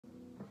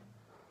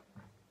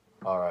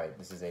Alright,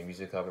 this is a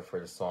music cover for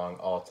the song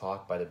All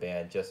Talk by the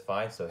band Just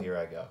Fine, so here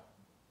I go.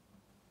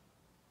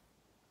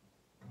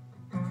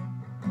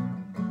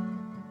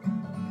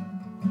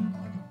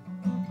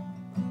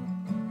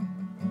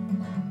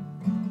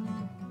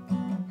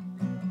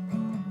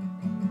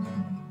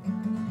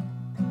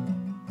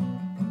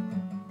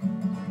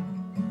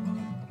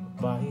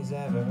 Nobody's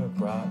ever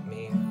brought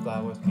me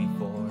flowers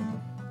before.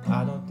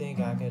 I don't think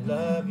I can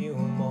love you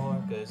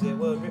more, cause it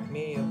would rip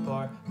me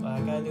apart,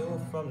 like I knew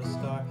from the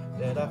start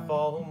that I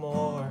fall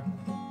more.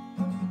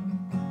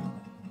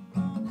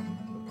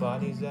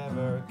 Nobody's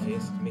ever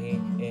kissed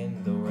me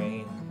in the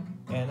rain,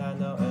 and I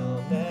know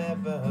it'll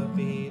never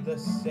be the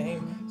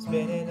same.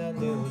 Spinning a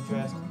new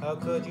dress, how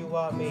could you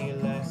want me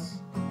less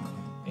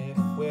if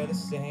we're the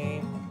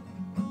same?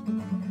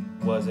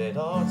 Was it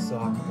all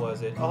talk?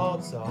 Was it all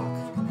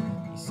talk?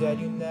 You said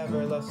you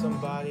never loved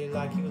somebody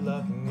like you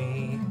loved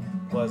me.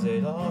 Was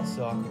it all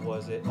talk?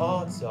 Was it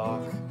all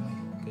talk?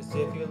 Cause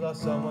if you love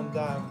someone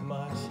that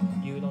much,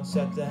 you don't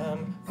set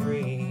them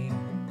free.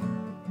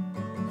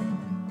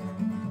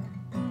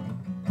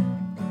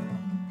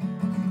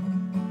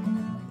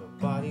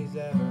 Nobody's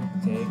ever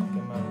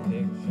taken my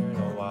picture in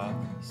a while.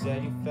 You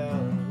said you fell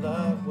in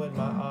love with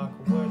my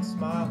awkward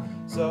smile,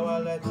 so I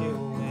let you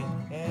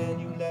in,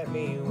 and you let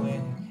me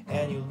win,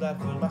 and you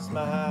left with my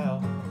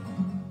smile.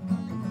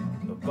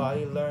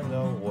 Nobody learned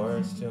the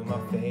words to my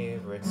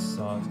favorite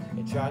songs.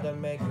 They tried to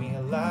make me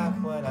laugh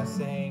when I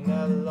sang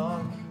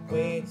along.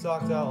 We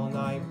talked all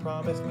night,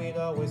 promised we'd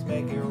always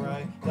make it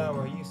right. Now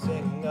are you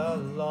singing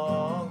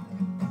along?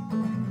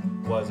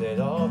 Was it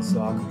all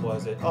talk?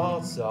 Was it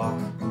all talk?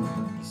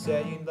 You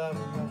said you loved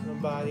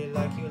somebody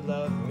like you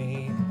loved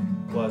me.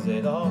 Was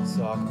it all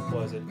talk?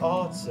 Was it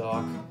all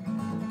talk?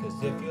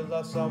 Cause if you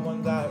love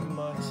someone that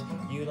much,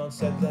 you don't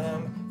set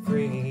them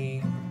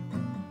free.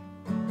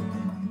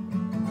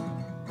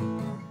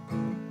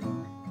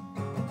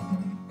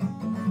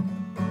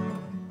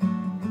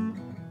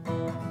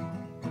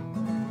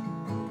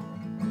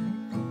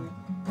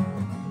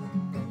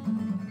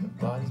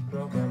 Nobody's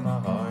broken my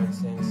heart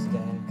since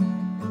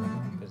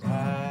then, cause I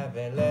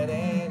haven't let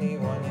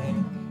anyone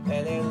in,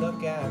 and they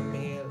look at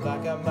me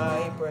like I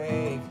might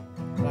break,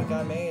 like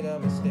I made a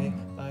mistake,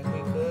 like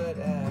we could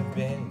have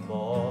been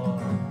more.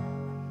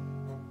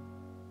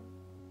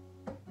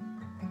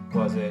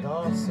 Was it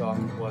all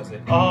talk? Was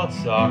it all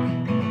talk?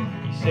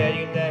 You said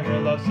you never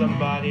loved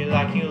somebody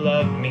like you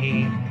loved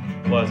me.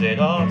 Was it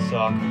all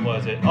talk?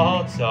 Was it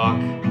all talk?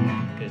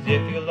 Cause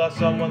if you love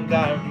someone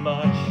that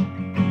much,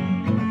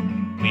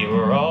 we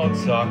were all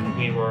talk,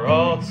 we were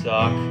all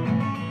talk.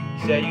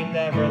 You said you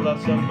never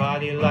loved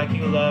somebody like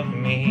you loved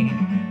me.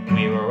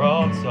 We were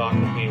all talk,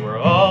 we were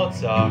all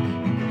talk.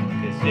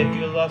 Cause if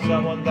you love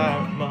someone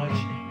that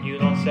much, you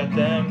don't set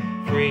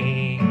them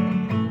free.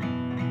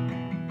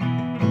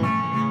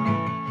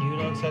 You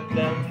don't set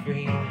them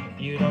free,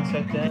 you don't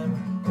set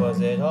them.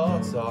 Was it all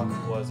talk?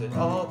 Was it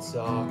all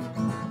talk?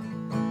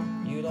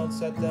 You don't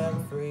set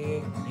them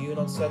free, you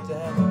don't set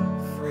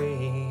them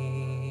free.